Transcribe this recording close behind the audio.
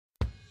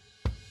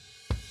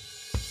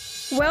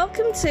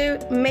Welcome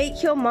to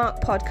Make Your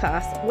Mark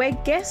podcast, where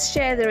guests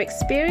share their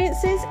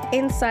experiences,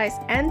 insights,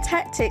 and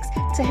tactics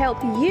to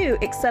help you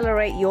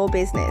accelerate your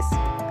business.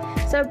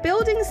 So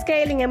building,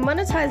 scaling, and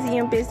monetizing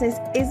your business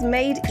is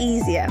made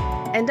easier.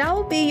 And I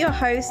will be your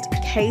host,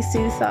 Kay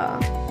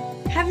Suthar.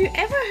 Have you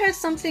ever heard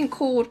something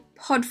called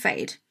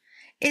Podfade?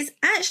 It's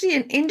actually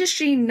an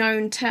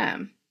industry-known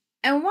term.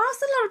 And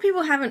whilst a lot of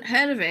people haven't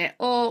heard of it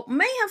or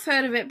may have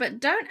heard of it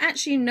but don't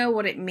actually know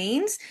what it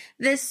means,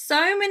 there's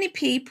so many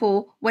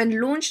people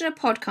when launching a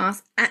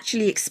podcast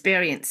actually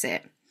experience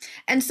it.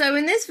 And so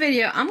in this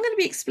video, I'm going to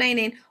be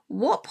explaining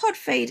what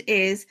Podfade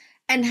is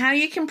and how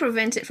you can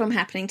prevent it from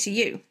happening to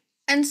you.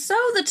 And so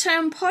the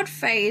term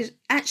Podfade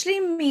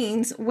actually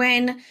means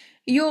when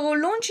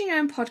you're launching your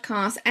own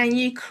podcast and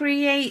you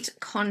create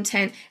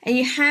content and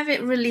you have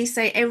it released,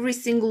 say, every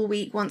single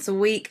week, once a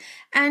week,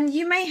 and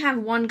you may have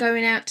one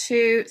going out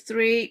 2,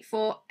 3,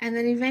 4, and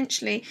then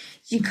eventually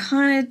you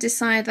kind of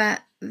decide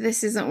that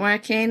this isn't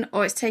working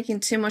or it's taking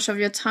too much of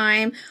your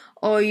time,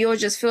 or you'll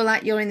just feel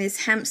like you're in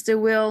this hamster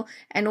wheel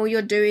and all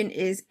you're doing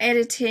is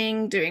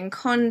editing, doing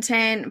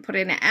content,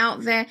 putting it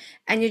out there,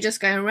 and you're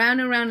just going round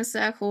and round in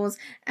circles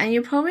and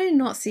you're probably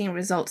not seeing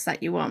results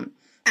that you want.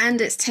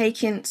 And it's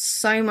taking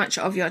so much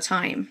of your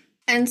time.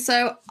 And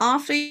so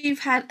after you've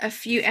had a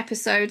few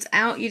episodes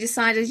out, you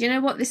decided, you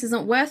know what, this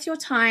isn't worth your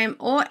time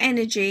or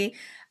energy.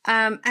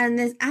 And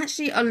there's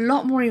actually a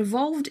lot more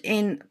involved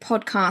in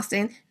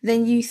podcasting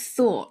than you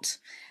thought.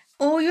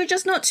 Or you're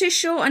just not too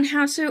sure on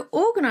how to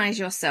organize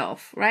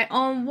yourself, right?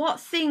 On what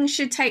things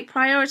should take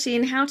priority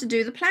and how to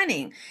do the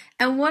planning.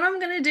 And what I'm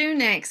going to do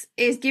next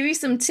is give you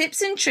some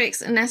tips and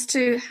tricks and as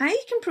to how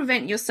you can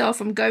prevent yourself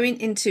from going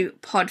into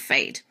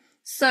Podfade.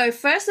 So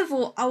first of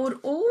all, I would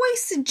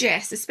always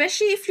suggest,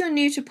 especially if you're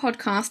new to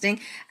podcasting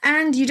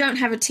and you don't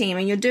have a team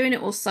and you're doing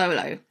it all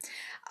solo,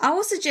 I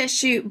will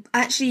suggest you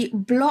actually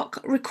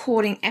block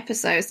recording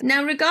episodes.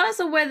 Now,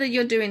 regardless of whether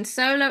you're doing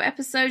solo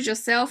episodes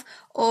yourself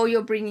or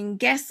you're bringing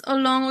guests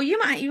along, or you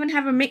might even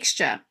have a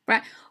mixture,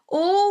 right?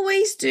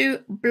 Always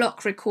do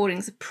block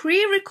recordings.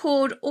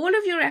 Pre-record all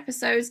of your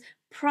episodes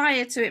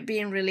prior to it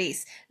being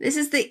released. This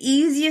is the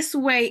easiest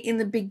way in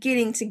the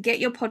beginning to get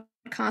your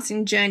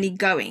podcasting journey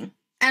going.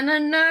 And I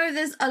know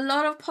there's a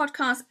lot of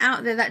podcasts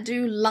out there that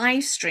do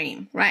live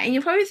stream, right? And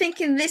you're probably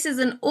thinking this is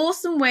an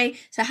awesome way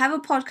to have a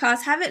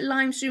podcast, have it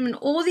live stream on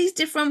all these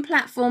different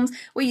platforms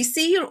where you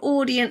see your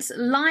audience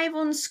live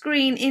on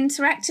screen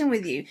interacting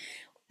with you.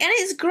 And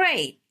it's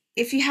great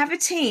if you have a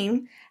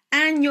team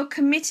and you're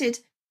committed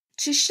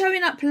to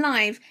showing up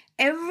live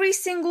every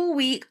single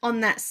week on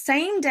that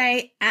same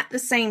day at the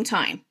same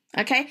time.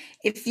 Okay,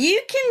 if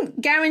you can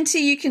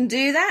guarantee you can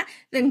do that,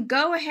 then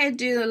go ahead,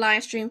 do the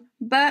live stream.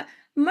 But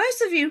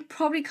most of you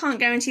probably can't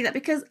guarantee that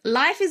because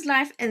life is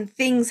life and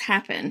things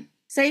happen.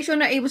 So if you're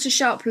not able to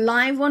show up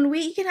live one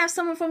week, you can have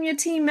someone from your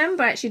team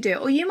member actually do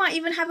it. Or you might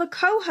even have a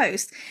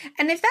co-host.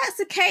 And if that's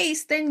the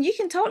case, then you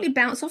can totally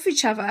bounce off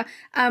each other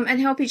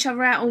and help each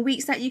other out on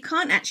weeks that you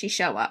can't actually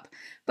show up.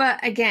 But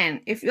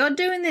again, if you're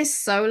doing this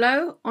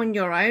solo on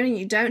your own and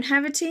you don't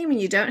have a team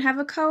and you don't have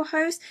a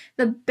co-host,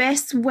 the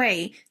best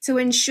way to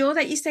ensure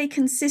that you stay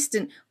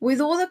consistent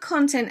with all the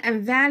content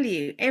and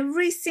value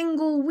every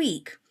single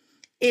week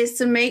is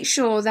to make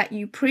sure that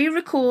you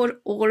pre-record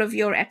all of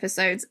your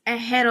episodes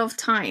ahead of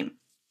time.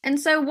 And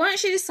so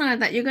once you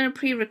decide that you're going to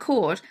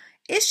pre-record,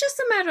 it's just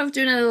a matter of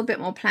doing a little bit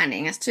more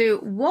planning as to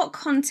what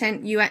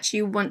content you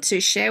actually want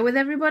to share with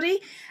everybody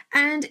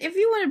and if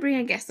you want to bring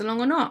a guest along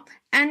or not.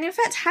 And in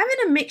fact, having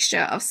a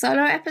mixture of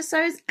solo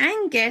episodes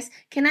and guests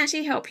can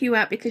actually help you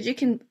out because you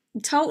can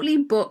totally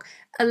book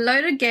a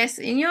load of guests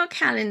in your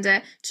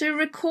calendar to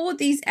record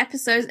these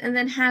episodes and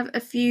then have a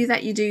few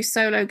that you do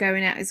solo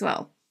going out as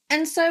well.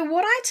 And so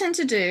what I tend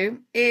to do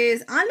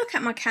is I look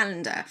at my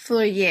calendar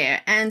for a year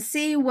and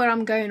see where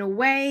I'm going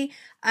away,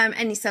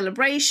 any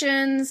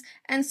celebrations.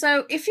 And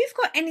so if you've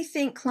got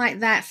anything like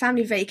that,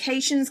 family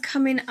vacations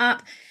coming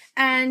up,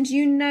 and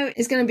you know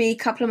it's going to be a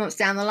couple of months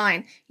down the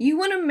line, you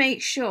want to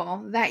make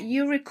sure that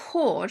you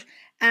record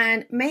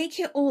and make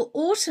it all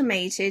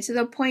automated to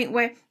the point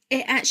where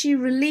it actually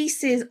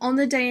releases on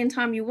the day and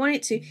time you want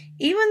it to,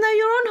 even though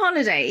you're on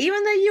holiday,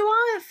 even though you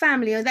are with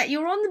family or that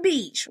you're on the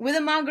beach with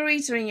a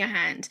margarita in your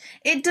hand.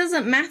 It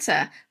doesn't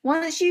matter.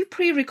 Once you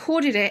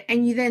pre-recorded it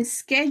and you then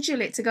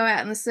schedule it to go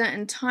out on a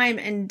certain time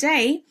and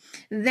day,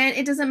 then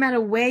it doesn't matter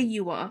where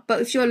you are.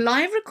 But if you're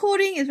live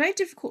recording, it's very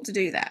difficult to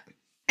do that.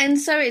 And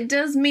so it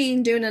does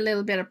mean doing a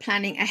little bit of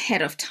planning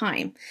ahead of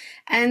time.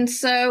 And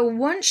so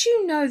once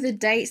you know the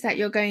dates that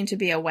you're going to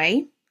be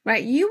away,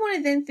 right, you want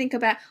to then think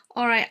about,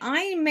 all right,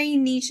 I may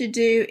need to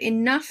do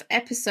enough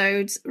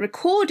episodes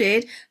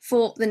recorded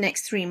for the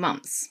next 3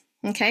 months.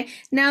 Okay.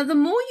 Now, the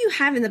more you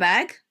have in the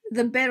bag,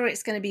 the better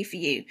it's going to be for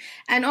you.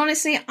 And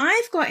honestly,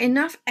 I've got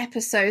enough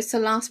episodes to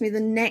last me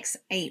the next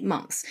 8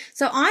 months.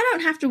 So I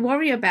don't have to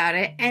worry about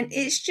it. And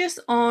it's just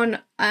on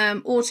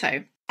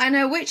auto. I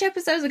know which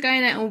episodes are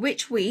going out on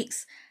which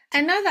weeks.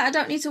 And know that I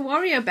don't need to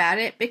worry about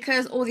it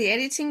because all the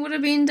editing would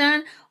have been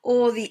done,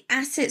 or the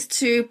assets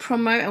to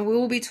promote, and we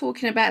will be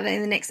talking about that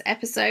in the next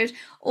episode.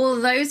 All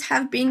those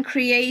have been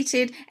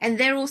created and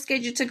they're all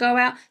scheduled to go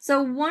out.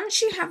 So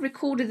once you have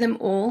recorded them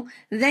all,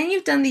 then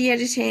you've done the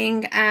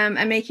editing and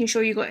making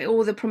sure you got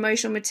all the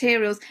promotional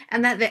materials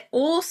and that they're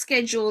all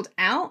scheduled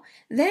out,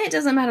 then it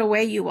doesn't matter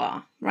where you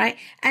are, right?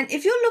 And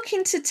if you're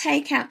looking to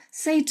take out,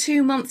 say,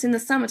 2 months in the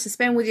summer to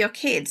spend with your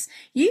kids,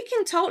 you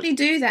can totally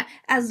do that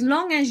as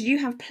long as you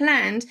have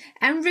planned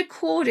and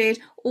recorded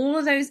all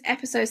of those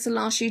episodes to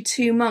last you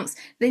 2 months.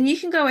 Then you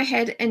can go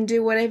ahead and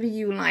do whatever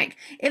you like.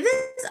 If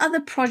there's other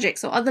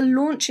projects or other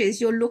launches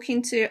you're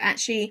looking to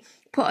actually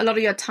put a lot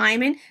of your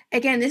time in,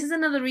 again, this is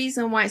another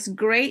reason why it's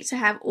great to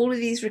have all of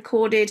these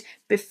recorded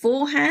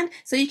beforehand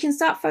so you can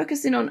start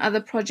focusing on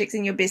other projects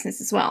in your business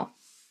as well.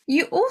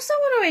 You also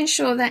want to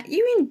ensure that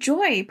you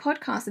enjoy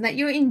podcasting, that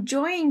you're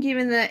enjoying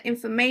giving the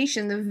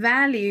information, the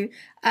value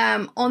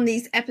on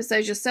these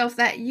episodes yourself,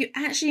 that you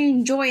actually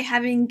enjoy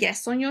having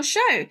guests on your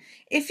show.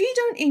 If you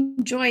don't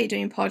enjoy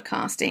doing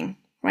podcasting,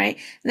 right,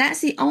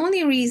 that's the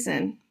only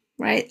reason,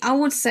 right, I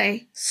would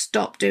say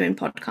stop doing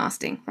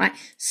podcasting, right?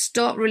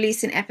 Stop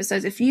releasing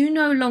episodes if you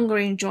no longer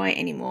enjoy it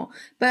anymore.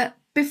 But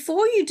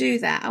before you do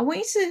that, I want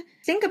you to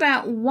think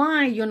about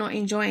why you're not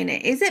enjoying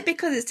it. Is it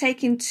because it's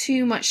taking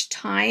too much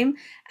time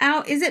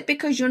out? Is it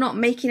because you're not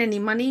making any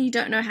money? You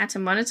don't know how to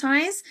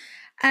monetize?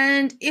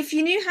 And if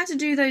you knew how to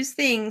do those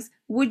things,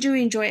 would you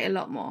enjoy it a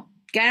lot more?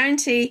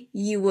 Guarantee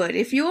you would.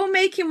 If you're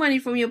making money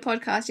from your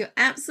podcast, you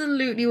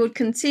absolutely would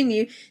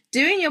continue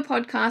doing your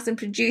podcast and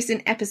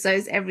producing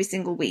episodes every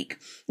single week.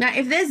 Now,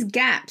 if there's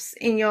gaps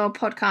in your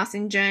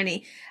podcasting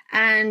journey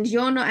and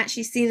you're not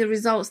actually seeing the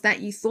results that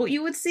you thought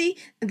you would see,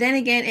 then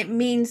again, it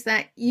means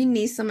that you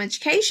need some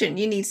education,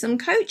 you need some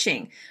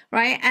coaching,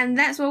 right? And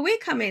that's where we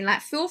come in.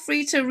 Like, feel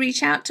free to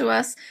reach out to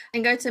us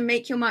and go to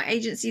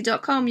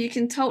makeyourmarkagency.com. You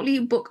can totally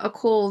book a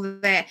call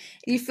there.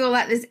 If you feel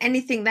like there's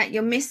anything that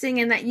you're missing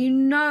and that you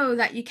know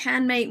that you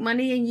can make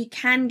money and you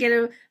can get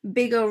a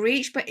bigger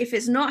reach, but if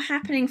it's not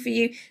happening for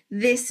you,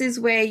 this is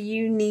where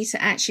you need to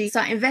actually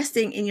start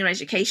investing in your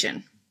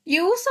education.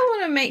 You also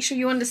want to make sure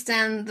you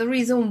understand the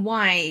reason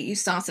why you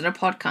started a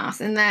podcast,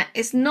 and that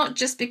it's not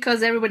just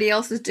because everybody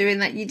else is doing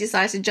that you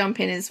decide to jump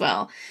in as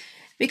well.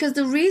 Because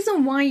the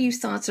reason why you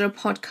started a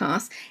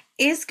podcast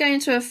is going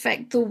to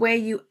affect the way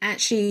you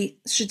actually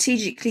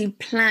strategically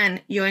plan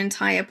your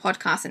entire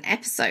podcast and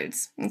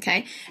episodes,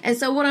 okay? And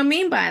so what I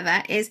mean by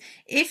that is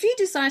if you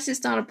decide to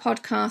start a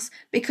podcast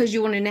because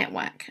you want to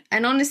network,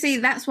 and honestly,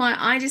 that's why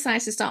I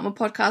decided to start my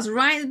podcast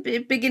right at the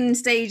beginning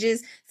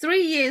stages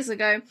 3 years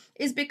ago,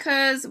 is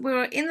because we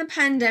were in the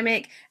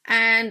pandemic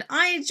and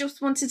I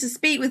just wanted to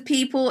speak with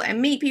people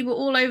and meet people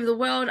all over the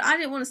world. I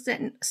didn't want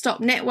to stop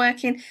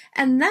networking.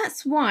 And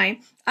that's why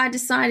I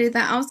decided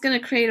that I was going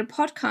to create a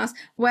podcast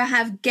where I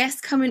have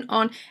guests coming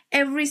on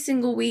every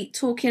single week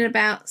talking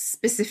about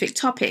specific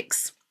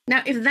topics.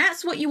 Now, if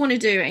that's what you want to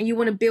do and you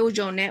want to build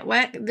your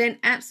network, then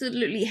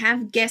absolutely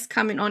have guests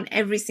coming on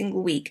every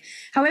single week.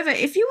 However,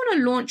 if you want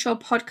to launch your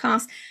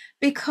podcast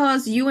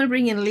because you want to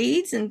bring in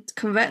leads and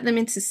convert them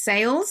into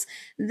sales,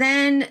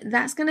 then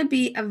that's going to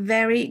be a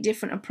very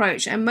different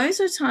approach. And most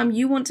of the time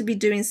you want to be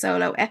doing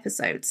solo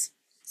episodes.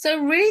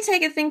 So really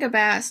take a think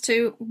about as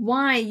to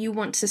why you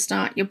want to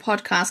start your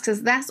podcast,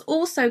 because that's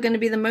also going to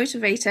be the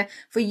motivator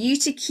for you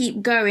to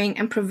keep going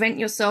and prevent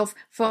yourself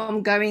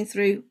from going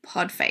through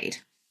Podfade.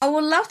 I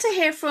would love to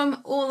hear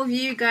from all of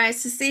you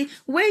guys to see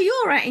where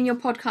you're at in your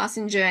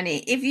podcasting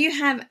journey. If you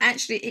have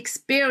actually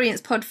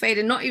experienced Podfade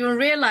and not even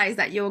realized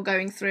that you're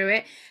going through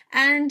it.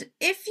 And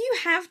if you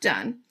have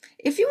done,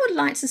 if you would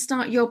like to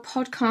start your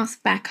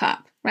podcast back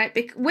up, right,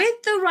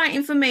 with the right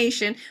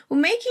information, we're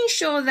making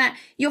sure that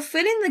you're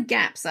filling the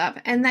gaps up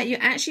and that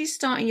you're actually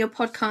starting your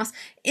podcast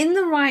in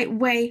the right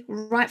way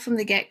right from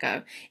the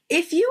get-go.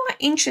 If you are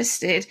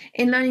interested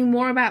in learning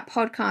more about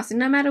podcasting,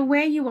 no matter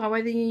where you are,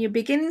 whether you're in your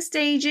beginning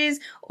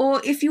stages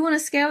or if you want to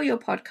scale your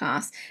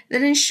podcast,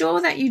 then ensure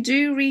that you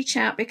do reach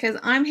out, because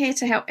I'm here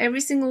to help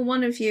every single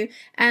one of you.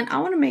 And I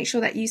want to make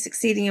sure that you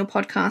succeed in your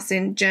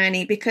podcasting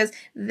journey, because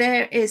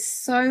there is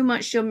so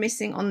much you're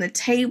missing on the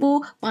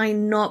table by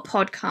not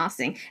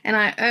podcasting. And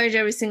I urge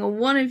every single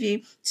one of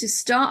you to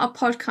start a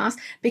podcast,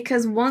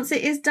 because once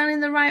it is done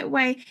in the right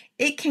way,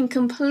 it can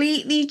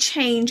completely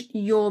change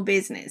your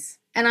business.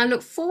 And I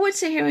look forward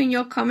to hearing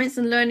your comments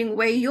and learning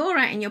where you're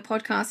at in your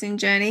podcasting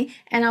journey.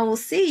 And I will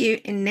see you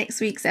in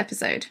next week's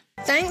episode.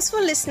 Thanks for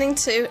listening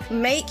to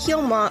Make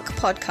Your Mark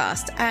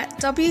podcast at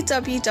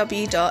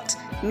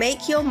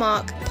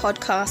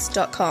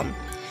www.makeyourmarkpodcast.com.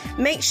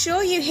 Make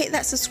sure you hit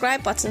that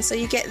subscribe button so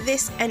you get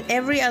this and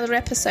every other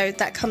episode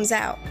that comes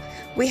out.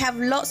 We have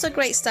lots of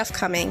great stuff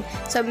coming,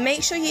 so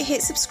make sure you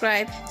hit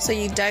subscribe so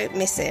you don't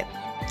miss it.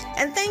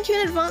 And thank you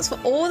in advance for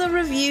all the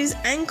reviews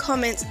and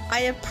comments. I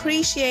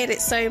appreciate it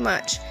so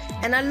much,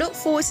 and I look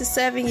forward to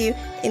serving you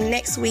in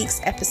next week's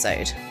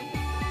episode.